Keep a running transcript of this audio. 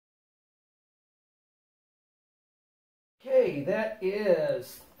Okay, that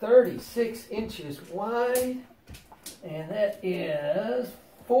is 36 inches wide, and that is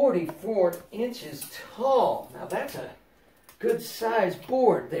 44 inches tall. Now that's a good sized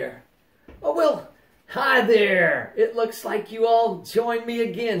board there. Oh, well, hi there. It looks like you all joined me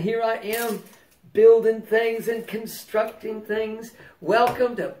again. Here I am building things and constructing things.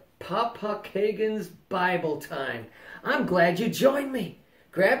 Welcome to Papa Kaighen's Bible time. I'm glad you joined me.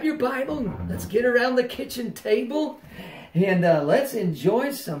 Grab your Bible and let's get around the kitchen table and let's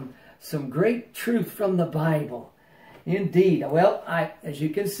enjoy some great truth from the Bible. Indeed. Well, as you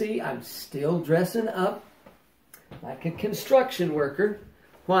can see, I'm still dressing up like a construction worker.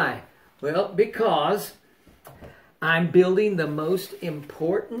 Why? Well, because I'm building the most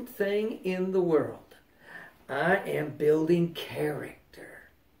important thing in the world. I am building character.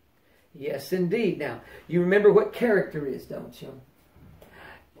 Yes, indeed. Now, you remember what character is, don't you?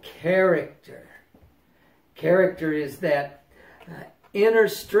 Character. Character is that inner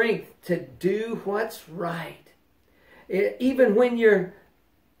strength to do what's right. Even when you're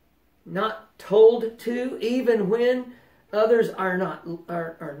not told to, even when others are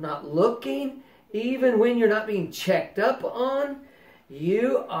not looking, even when you're not being checked up on,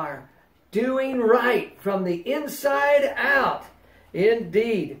 you are doing right from the inside out.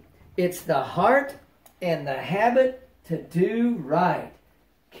 Indeed, it's the heart and the habit to do right.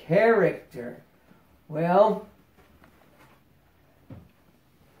 Character. Well,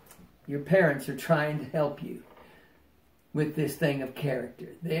 your parents are trying to help you with this thing of character.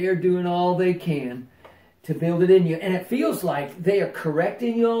 They are doing all they can to build it in you. And it feels like they are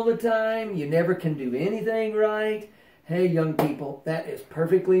correcting you all the time. You never can do anything right. Hey, young people, that is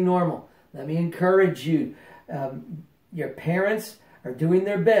perfectly normal. Let me encourage you. Your parents are doing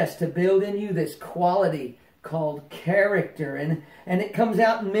their best to build in you this quality called character. And it comes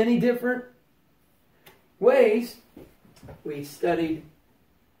out in many different ways. We studied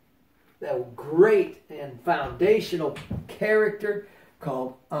the great and foundational character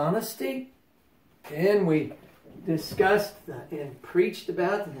called honesty. Then we discussed and preached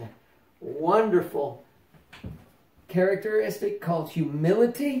about the wonderful characteristic called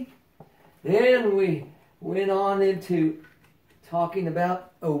humility. Then we went on into talking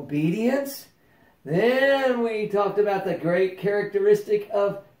about obedience. Then we talked about the great characteristic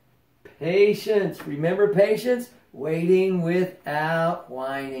of patience. Remember patience? Waiting without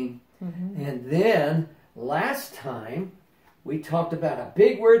whining. Mm-hmm. And then last time we talked about a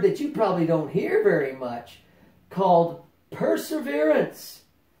big word that you probably don't hear very much called perseverance.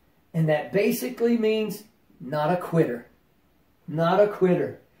 And that basically means not a quitter. Not a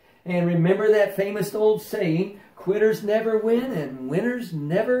quitter. And remember that famous old saying, quitters never win and winners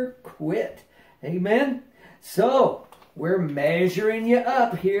never quit. Amen? So, we're measuring you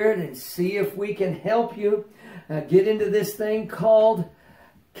up here and see if we can help you get into this thing called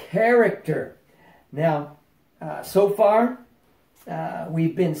character. Now, so far,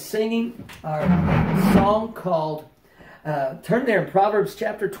 we've been singing our song called, turn there in Proverbs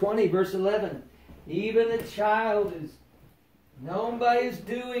chapter 20, verse 11. Even a child is known by his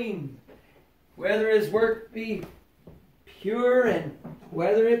doing, whether his work be pure and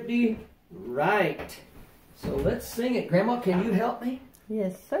whether it be right. So let's sing it. Grandma, can you help me?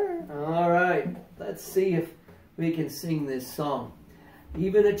 Yes, sir. All right. Let's see if we can sing this song.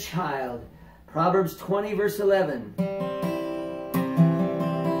 Even a child. Proverbs 20, verse 11.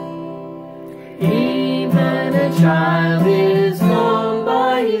 Even a child is known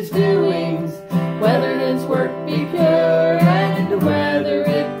by his doings, whether his work be pure and whether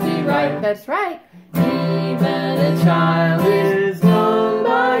it be right. That's right. Even a child is known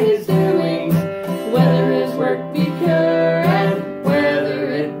by his doings, whether his work be pure and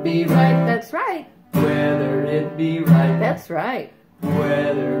whether it be right. That's right. Whether it be right. That's right.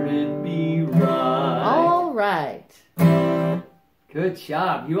 Whether it be right. All right. Good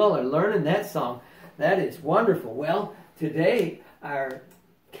job. You all are learning that song. That is wonderful. Well, today our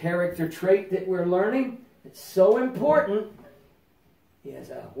character trait that we're learning, it's so important, is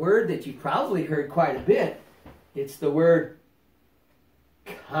a word that you probably heard quite a bit. It's the word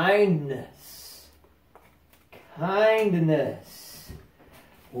kindness. Kindness.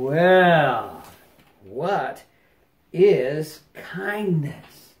 Well, what is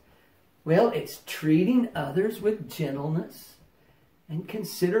kindness? Well, it's treating others with gentleness and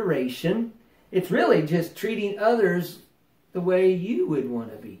consideration. It's really just treating others the way you would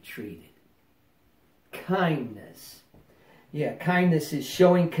want to be treated. Kindness. Yeah, kindness is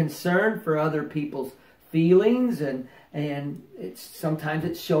showing concern for other people's feelings, and sometimes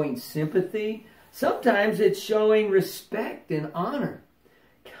it's showing sympathy. Sometimes it's showing respect and honor.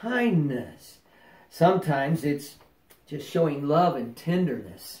 Kindness. Sometimes it's just showing love and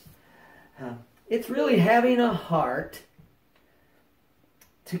tenderness. It's really having a heart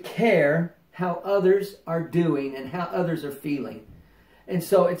to care how others are doing and how others are feeling. And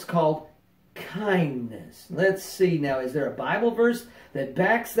so it's called kindness. Let's see now, is there a Bible verse that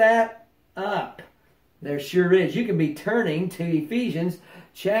backs that up? There sure is. You can be turning to Ephesians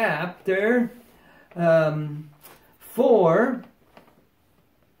chapter 4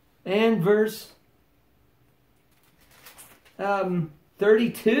 and verse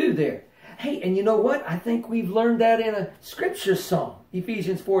 32 there. Hey, and you know what? I think we've learned that in a scripture song,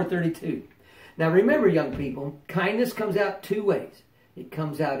 Ephesians 4:32. Now remember, young people, kindness comes out two ways. It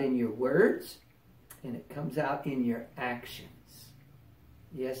comes out in your words, and it comes out in your actions.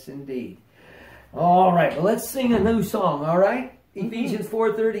 Yes, indeed. All right, well, let's sing a new song, all right? Ephesians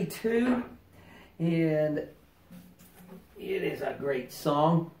 4:32, and it is a great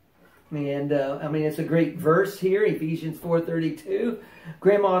song. And, I mean, it's a great verse here, Ephesians 4:32.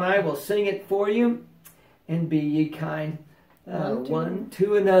 Grandma and I will sing it for you. And be ye kind one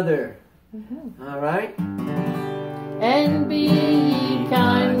to another. All right? And be ye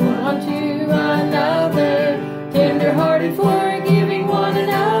kind one to another, tender-hearted, forgiving one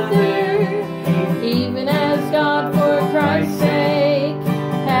another, even as God for Christ's sake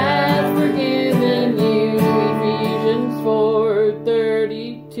hath forgiven you. Ephesians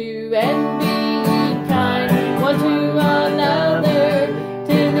 4:32. And be ye kind one to another,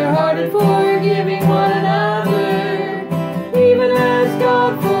 tender-hearted, forgiving one another, even as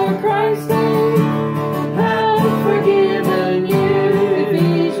God for Christ's sake hath forgiven you.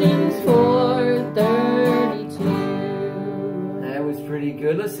 Ephesians 4:32. That was pretty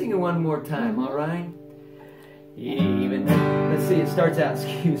good. Let's sing it one more time, all right? Even, let's see, it starts out,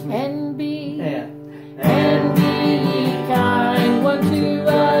 excuse me. And be ye kind one to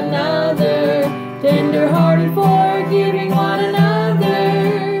another, tender-hearted, forgiving one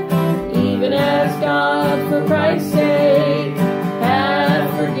another, even as God for Christ's sake hath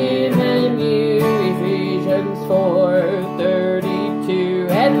forgiven you. Ephesians 4:32.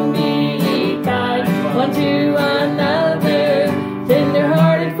 And be ye kind one to another,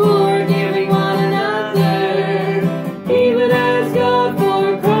 tender-hearted, forgiving one another, even as God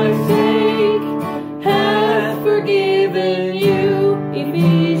for Christ's sake hath forgiven you.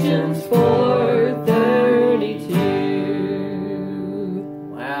 Ephesians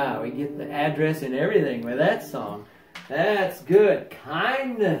 4:32. Wow, we get the address and everything with that song. That's good.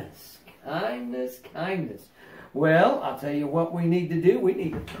 Kindness, kindness, kindness. Well, I'll tell you what we need to do. We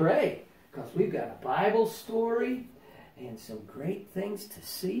need to pray, because we've got a Bible story and some great things to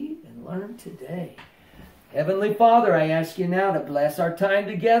see and learn today. Heavenly Father, I ask you now to bless our time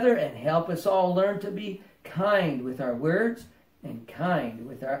together and help us all learn to be kind with our words and kind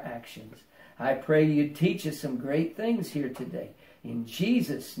with our actions. I pray you teach us some great things here today. In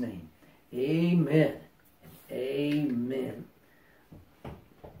Jesus' name, amen. Amen.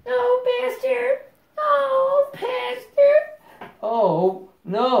 Oh, Pastor. Oh, Pastor. Oh,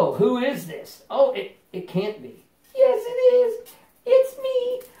 no. Who is this? Oh, it can't be. Yes, it is. It's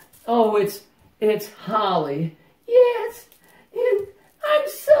me. Oh, it's Holly. Yes. And I'm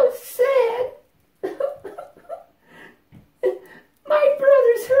so sad. My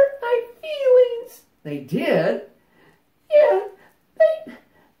brothers hurt my feelings. They did? Yeah.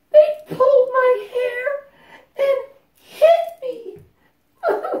 They pulled my hair and hit me.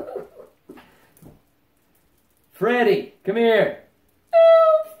 Freddie, come here.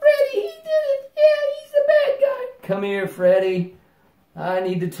 Oh, Freddie, he did it. Yeah, he's the bad guy. Come here, Freddie. I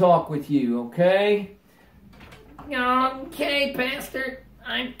need to talk with you, okay? Okay, Pastor,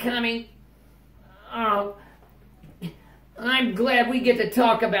 I'm coming. Oh, I'm glad we get to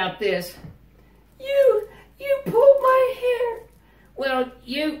talk about this. You pulled my hair. Well,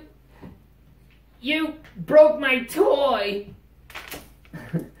 you broke my toy.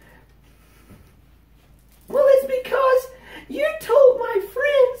 Well, it's because you told my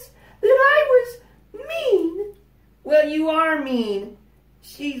friends that I was mean. Well, you are mean.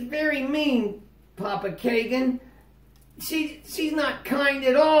 She's very mean, Papa Kaighen. She's not kind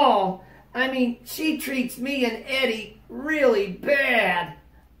at all. I mean, she treats me and Eddie really bad.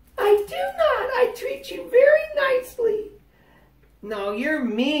 I do not. I treat you very nicely. No, you're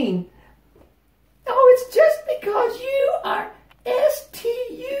mean. Oh, it's just because you are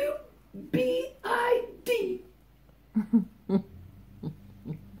S-T-U-B-I-D.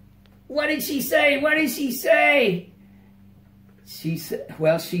 What did she say? What did she say? She said,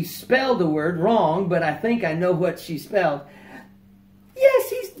 well, she spelled the word wrong, but I think I know what she spelled. Yes,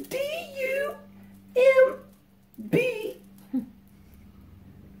 he's D-U-M-B.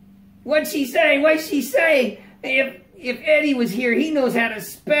 What'd she say? What'd she say? If if Eddie was here, he knows how to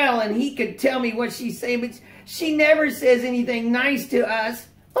spell and he could tell me what she's saying, but she never says anything nice to us.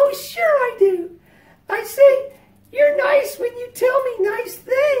 Oh, sure I do. I say, you're nice when you tell me nice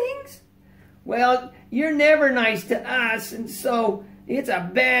things. Well, you're never nice to us, and so it's a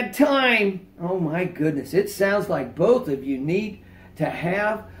bad time. Oh, my goodness. It sounds like both of you need to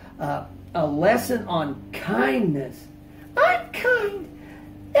have a lesson on kindness. I'm kind.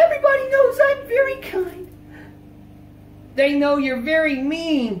 Everybody knows I'm very kind. They know you're very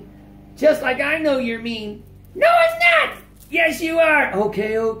mean, just like I know you're mean. No, I'm not. Yes, you are.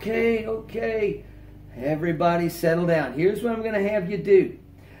 Okay, okay, okay. Everybody settle down. Here's what I'm going to have you do.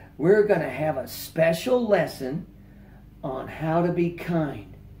 We're going to have a special lesson on how to be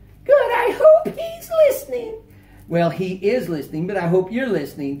kind. Good, I hope he's listening. Well, he is listening, but I hope you're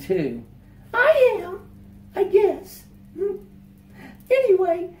listening too. I am, I guess.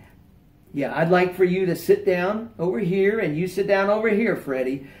 Anyway, yeah, I'd like for you to sit down over here, and you sit down over here,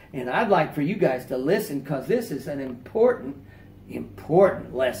 Freddie. And I'd like for you guys to listen, because this is an important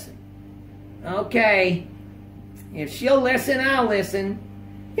lesson. Okay. If she'll listen, I'll listen.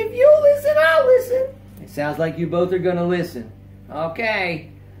 If you'll listen, I'll listen. It sounds like you both are going to listen.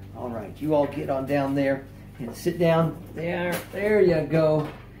 Okay. All right, you all get on down there and sit down there. There you go.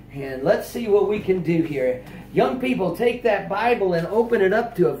 And let's see what we can do here. Young people, take that Bible and open it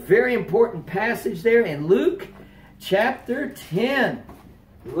up to a very important passage there in Luke chapter 10.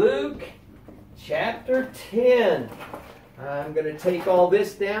 Luke chapter 10. I'm going to take all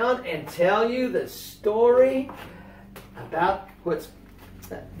this down and tell you the story about what's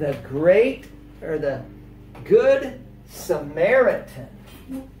the great, or the Good Samaritan.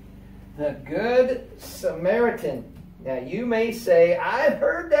 The Good Samaritan. Now you may say, I've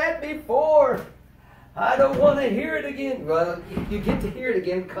heard that before. I don't want to hear it again. Well, you get to hear it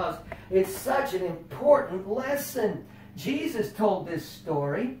again because it's such an important lesson. Jesus told this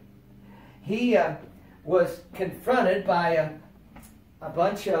story. He was confronted by a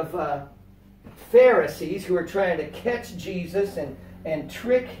bunch of Pharisees who were trying to catch Jesus and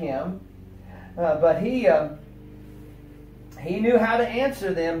trick him. But he knew how to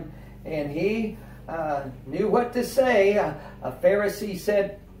answer them, and he knew what to say. A Pharisee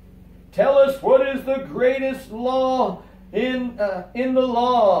said, tell us, what is the greatest law in the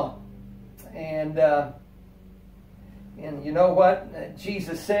law? And you know what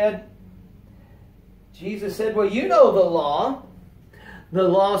Jesus said? Jesus said, well, you know the law. The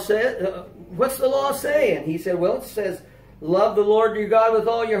law said, what's the law say? And he said, well, it says, love the Lord your God with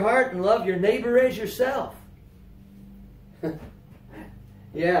all your heart and love your neighbor as yourself.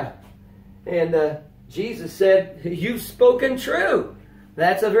 Yeah. And Jesus said, you've spoken true.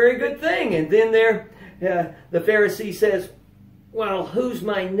 That's a very good thing. And then there, the Pharisee says, well, who's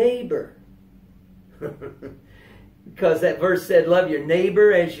my neighbor? Because that verse said, love your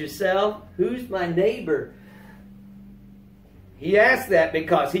neighbor as yourself. Who's my neighbor? He asked that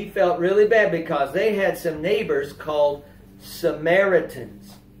because he felt really bad, because they had some neighbors called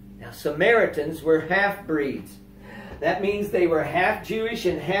Samaritans. Now, Samaritans were half-breeds. That means they were half Jewish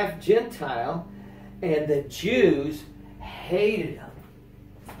and half Gentile, and the Jews hated them.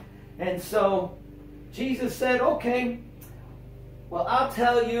 And so Jesus said, okay, well, I'll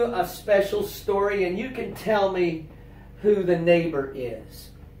tell you a special story, and you can tell me who the neighbor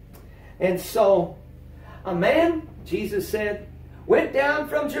is. And so a man, Jesus said, went down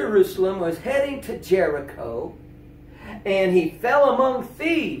from Jerusalem, was heading to Jericho, and he fell among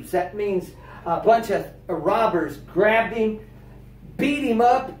thieves. That means a bunch of robbers grabbed him, beat him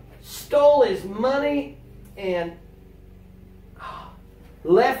up, stole his money, and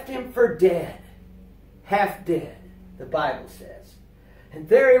left him for dead. Half dead, the Bible says. And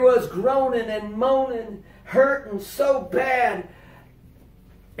there he was, groaning and moaning, hurting so bad.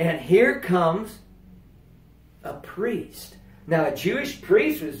 And here comes a priest. Now, a Jewish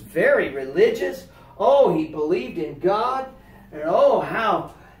priest was very religious. Oh, he believed in God. And oh,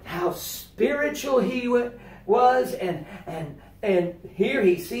 how spiritual he was. And here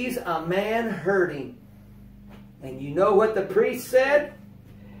he sees a man hurting. And you know what the priest said?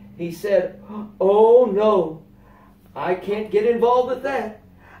 He said, oh no, I can't get involved with that.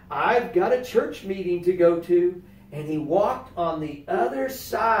 I've got a church meeting to go to. And he walked on the other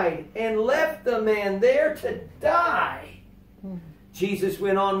side and left the man there to die. Jesus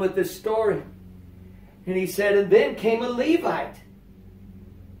went on with the story. And he said, and then came a Levite.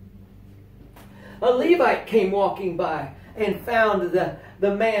 A Levite came walking by and found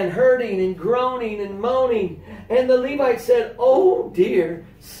the man hurting and groaning and moaning. And the Levite said, oh dear,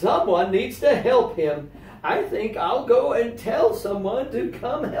 someone needs to help him. I think I'll go and tell someone to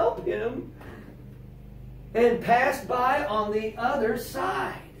come help him. and passed by on the other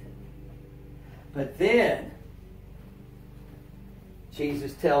side. But then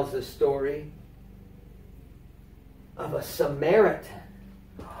Jesus tells the story of a Samaritan.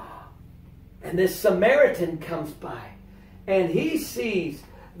 And this Samaritan comes by, and he sees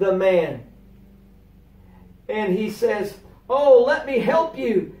the man. And he says, "Oh, let me help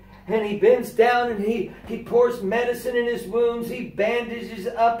you." And he bends down and he pours medicine in his wounds. He bandages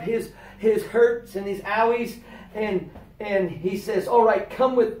up his hurts and his owies. And he says, "All right,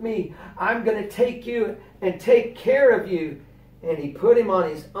 come with me. I'm going to take you and take care of you." And he put him on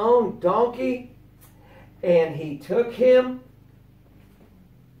his own donkey. And he took him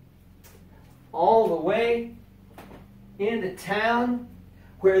all the way into town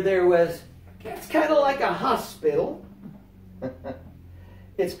where there was, it's kind of like a hospital.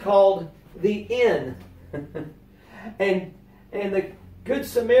 It's called the inn. and the Good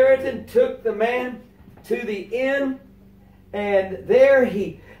Samaritan took the man to the inn, and there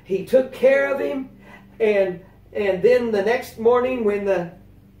he took care of him. And then the next morning when the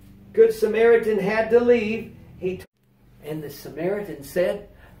Good Samaritan had to leave, and the Samaritan said,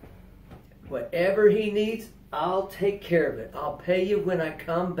 "Whatever he needs, I'll take care of it. I'll pay you when I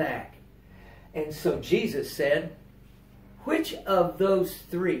come back." And so Jesus said, "Which of those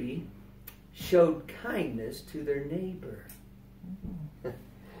three showed kindness to their neighbor?"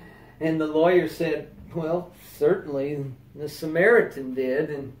 And the lawyer said, "Well, certainly the Samaritan did."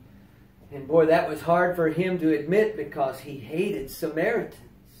 And boy, that was hard for him to admit because he hated Samaritans.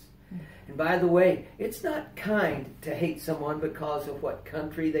 And by the way, it's not kind to hate someone because of what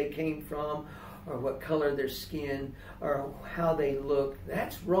country they came from, or what color their skin, or how they look.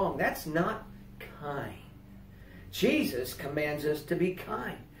 That's wrong. That's not kind. Jesus commands us to be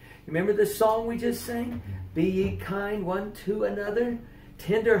kind. Remember the song we just sang? "Be ye kind one to another,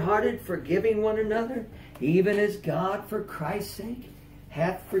 tender-hearted, forgiving one another, even as God for Christ's sake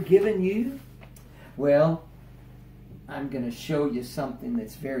hath forgiven you." Well, I'm going to show you something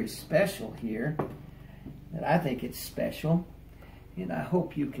that's very special here. That I think it's special. And I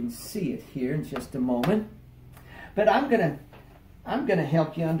hope you can see it here in just a moment. But I'm going to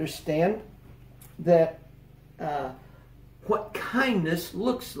help you understand that what kindness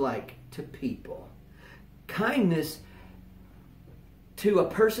looks like to people. Kindness to a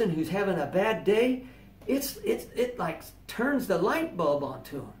person who's having a bad day, it like turns the light bulb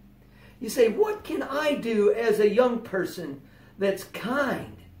onto them. You say, "What can I do as a young person that's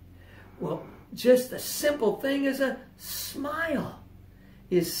kind?" Well, just the simple thing as a smile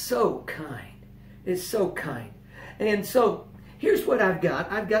is so kind. It's so kind. And so here's what I've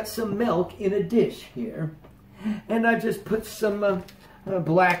got. I've got some milk in a dish here. And I just put some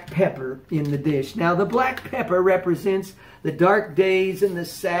black pepper in the dish. Now the black pepper represents the dark days and the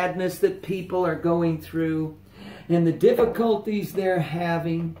sadness that people are going through and the difficulties they're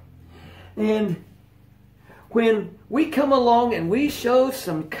having. And when we come along and we show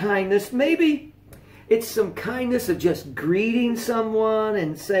some kindness, maybe it's some kindness of just greeting someone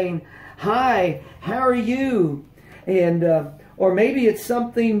and saying, "Hi, how are you?" And or maybe it's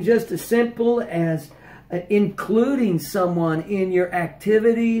something just as simple as including someone in your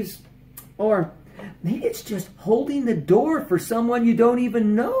activities, or maybe it's just holding the door for someone you don't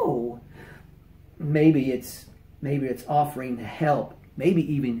even know. Maybe it's offering help.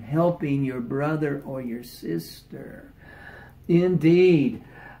 Maybe even helping your brother or your sister. Indeed.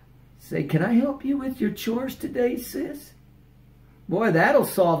 Say, "Can I help you with your chores today, sis?" Boy, that'll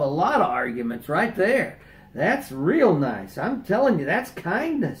solve a lot of arguments right there. That's real nice. I'm telling you, that's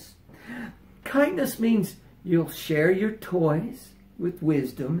kindness. Kindness means you'll share your toys with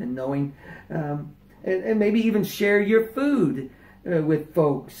wisdom and knowing, and maybe even share your food with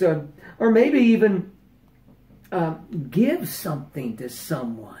folks. Or maybe even give something to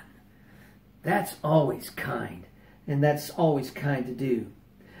someone. That's always kind. And that's always kind to do.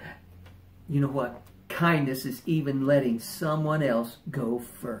 You know what? Kindness is even letting someone else go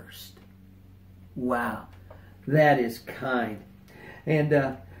first. Wow. That is kind.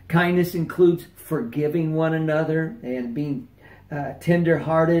 And kindness includes forgiving one another and being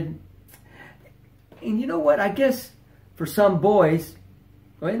tender-hearted. And you know what? I guess for some boys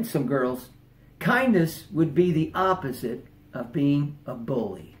and some girls, kindness would be the opposite of being a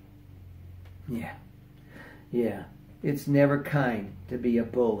bully. Yeah. It's never kind to be a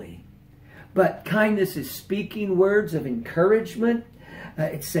bully. But kindness is speaking words of encouragement.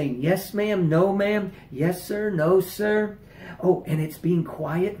 It's saying, "Yes, ma'am," "No, ma'am," "Yes, sir," "No, sir." Oh, and it's being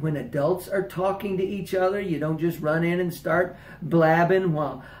quiet when adults are talking to each other. You don't just run in and start blabbing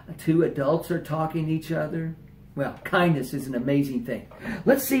while two adults are talking to each other. Well, kindness is an amazing thing.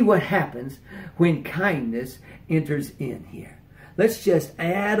 Let's see what happens when kindness enters in here. Let's just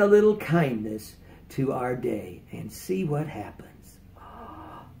add a little kindness to our day and see what happens.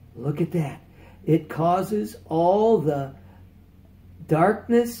 Look at that. It causes all the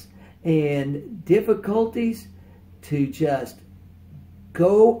darkness and difficulties to just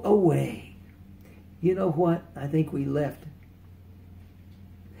go away. You know what? I think we left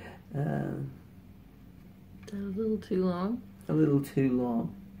a little too long. A little too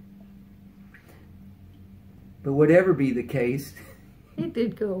long. But whatever be the case, it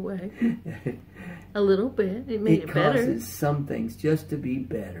did go away. A little bit. It made it better. It causes some things just to be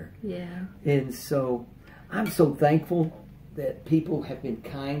better. Yeah. And so I'm so thankful that people have been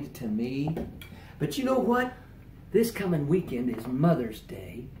kind to me. But you know what? This coming weekend is Mother's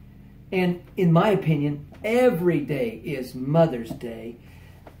Day. And in my opinion, every day is Mother's Day.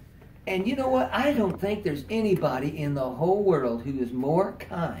 And you know what? I don't think there's anybody in the whole world who is more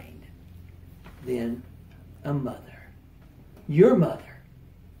kind than a mother. Your mother.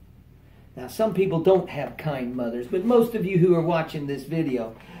 Now, some people don't have kind mothers, but most of you who are watching this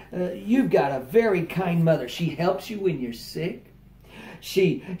video, you've got a very kind mother. She helps you when you're sick.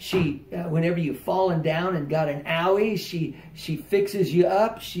 She whenever you've fallen down and got an owie, she fixes you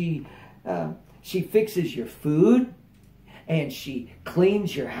up. She fixes your food, and she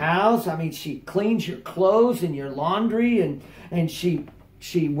cleans your house. I mean, she cleans your clothes and your laundry, and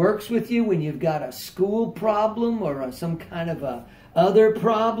she works with you when you've got a school problem or some kind of a other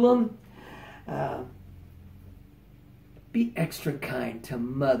problem. Be extra kind to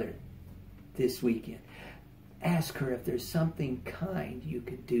Mother this weekend. Ask her if there's something kind you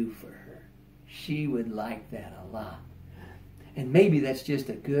could do for her. She would like that a lot. And maybe that's just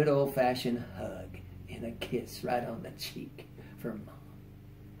a good old-fashioned hug and a kiss right on the cheek for Mom.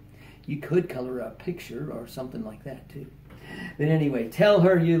 You could color a picture or something like that too. But anyway, tell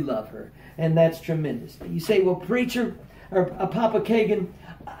her you love her, and that's tremendous. You say, well, preacher, or Papa Kaighen,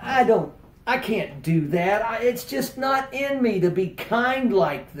 I can't do that. It's just not in me to be kind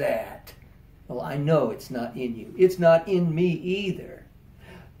like that. Well, I know it's not in you. It's not in me either.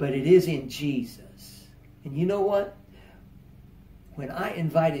 But it is in Jesus. And you know what? When I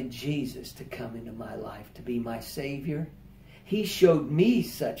invited Jesus to come into my life to be my Savior, He showed me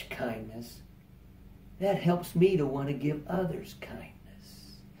such kindness. That helps me to want to give others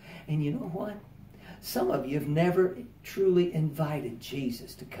kindness. And you know what? Some of you have never truly invited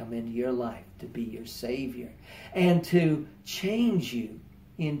Jesus to come into your life to be your Savior and to change you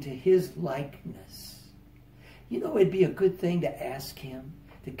into His likeness. You know, it'd be a good thing to ask Him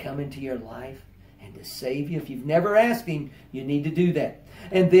to come into your life and to save you. If you've never asked Him, you need to do that.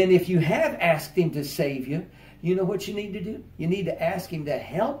 And then if you have asked Him to save you, you know what you need to do? You need to ask Him to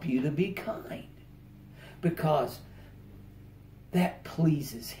help you to be kind, because that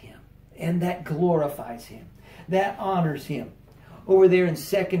pleases Him. And that glorifies Him. That honors Him. Over there in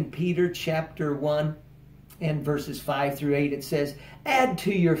 2 Peter chapter 1 and verses 5 through 8, it says, add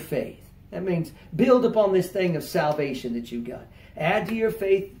to your faith. That means build upon this thing of salvation that you've got. Add to your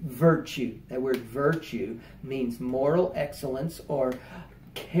faith virtue. That word virtue means moral excellence or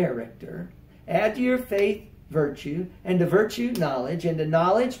character. Add to your faith virtue, and to virtue knowledge, and to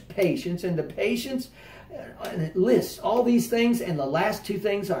knowledge patience, and to patience, and it lists all these things, and the last two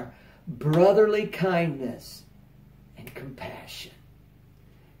things are brotherly kindness and compassion.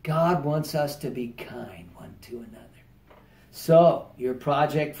 God wants us to be kind one to another. So, your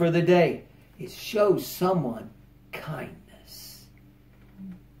project for the day is show someone kindness.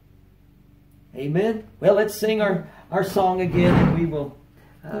 Amen? Well, let's sing our song again, and we will...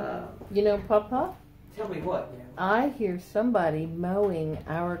 you know, Papa? Tell me what? I hear somebody mowing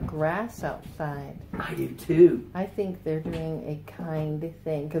our grass outside. I do too. I think they're doing a kind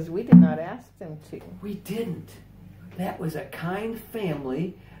thing, because we did not ask them to. We didn't. That was a kind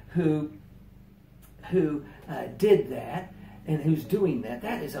family who did that and who's doing that.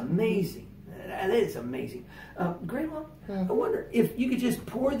 That is amazing. That is amazing. Grandma, I wonder if you could just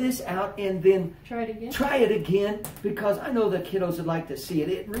pour this out and then try it again. Try it again, because I know the kiddos would like to see it.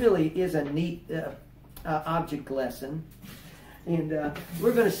 It really is a neat object lesson. And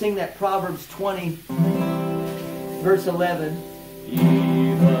we're going to sing that Proverbs 20, verse 11.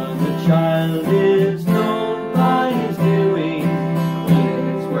 Even the child is known by his doing,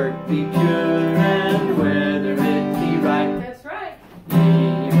 whether his work be pure and whether it be right. That's right.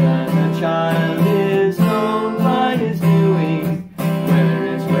 Even the child is known by his doing, whether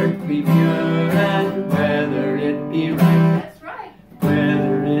his work be pure and whether it be right. That's right.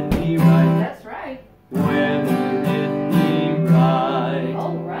 Whether it be right. That's right. Whether it be right.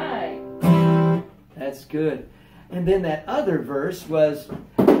 All right. That's good. And then that other verse was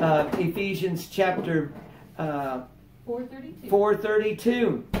Ephesians chapter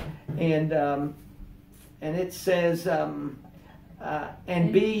 4:32. And it says, and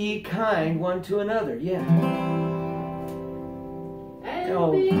be ye kind one to another. Yeah.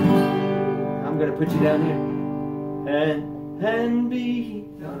 Oh, I'm going to put you down here. And be.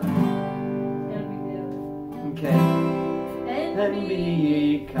 No. Okay. And be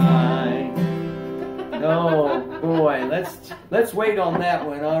ye kind. Oh boy, let's wait on that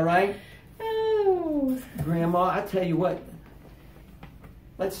one. All right. Oh. Grandma, I tell you what.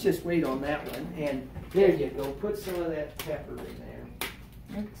 Let's just wait on that one. And there you go. Put some of that pepper in there.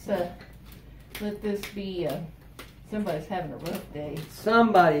 Let's let this be. Somebody's having a rough day.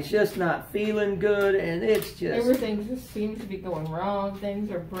 Somebody's just not feeling good, and it's just everything just seems to be going wrong.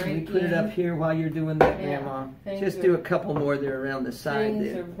 Things are breaking. Can we put it up here while you're doing that, Grandma? Just do a couple more there around the side.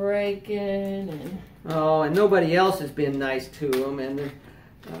 Things are breaking, and and nobody else has been nice to them, and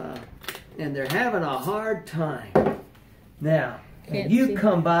they're having a hard time. Now, you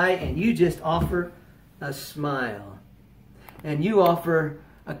come by and you just offer a smile, and you offer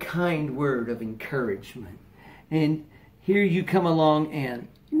a kind word of encouragement. And here you come along and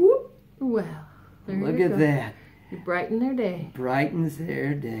whoop, well, look at that. You brighten their day. Brightens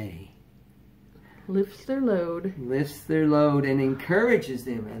their day. Lifts their load. Lifts their load and encourages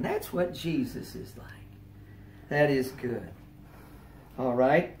them. And that's what Jesus is like. That is good. All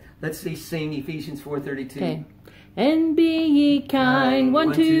right. Let's sing Ephesians 4:32. Okay. And be ye kind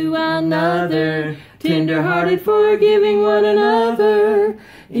one to another, tender-hearted, forgiving one another,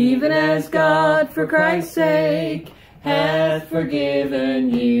 even as God for Christ's sake hath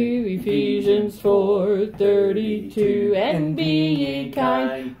forgiven you. Ephesians 4:32. And be ye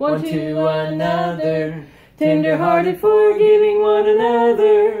kind one to another, tender-hearted, forgiving one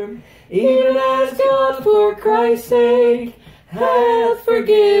another, even as God for Christ's sake hath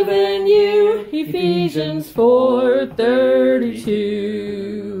forgiven you. Ephesians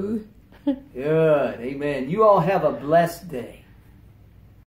 4:32. Good. Amen. You all have a blessed day.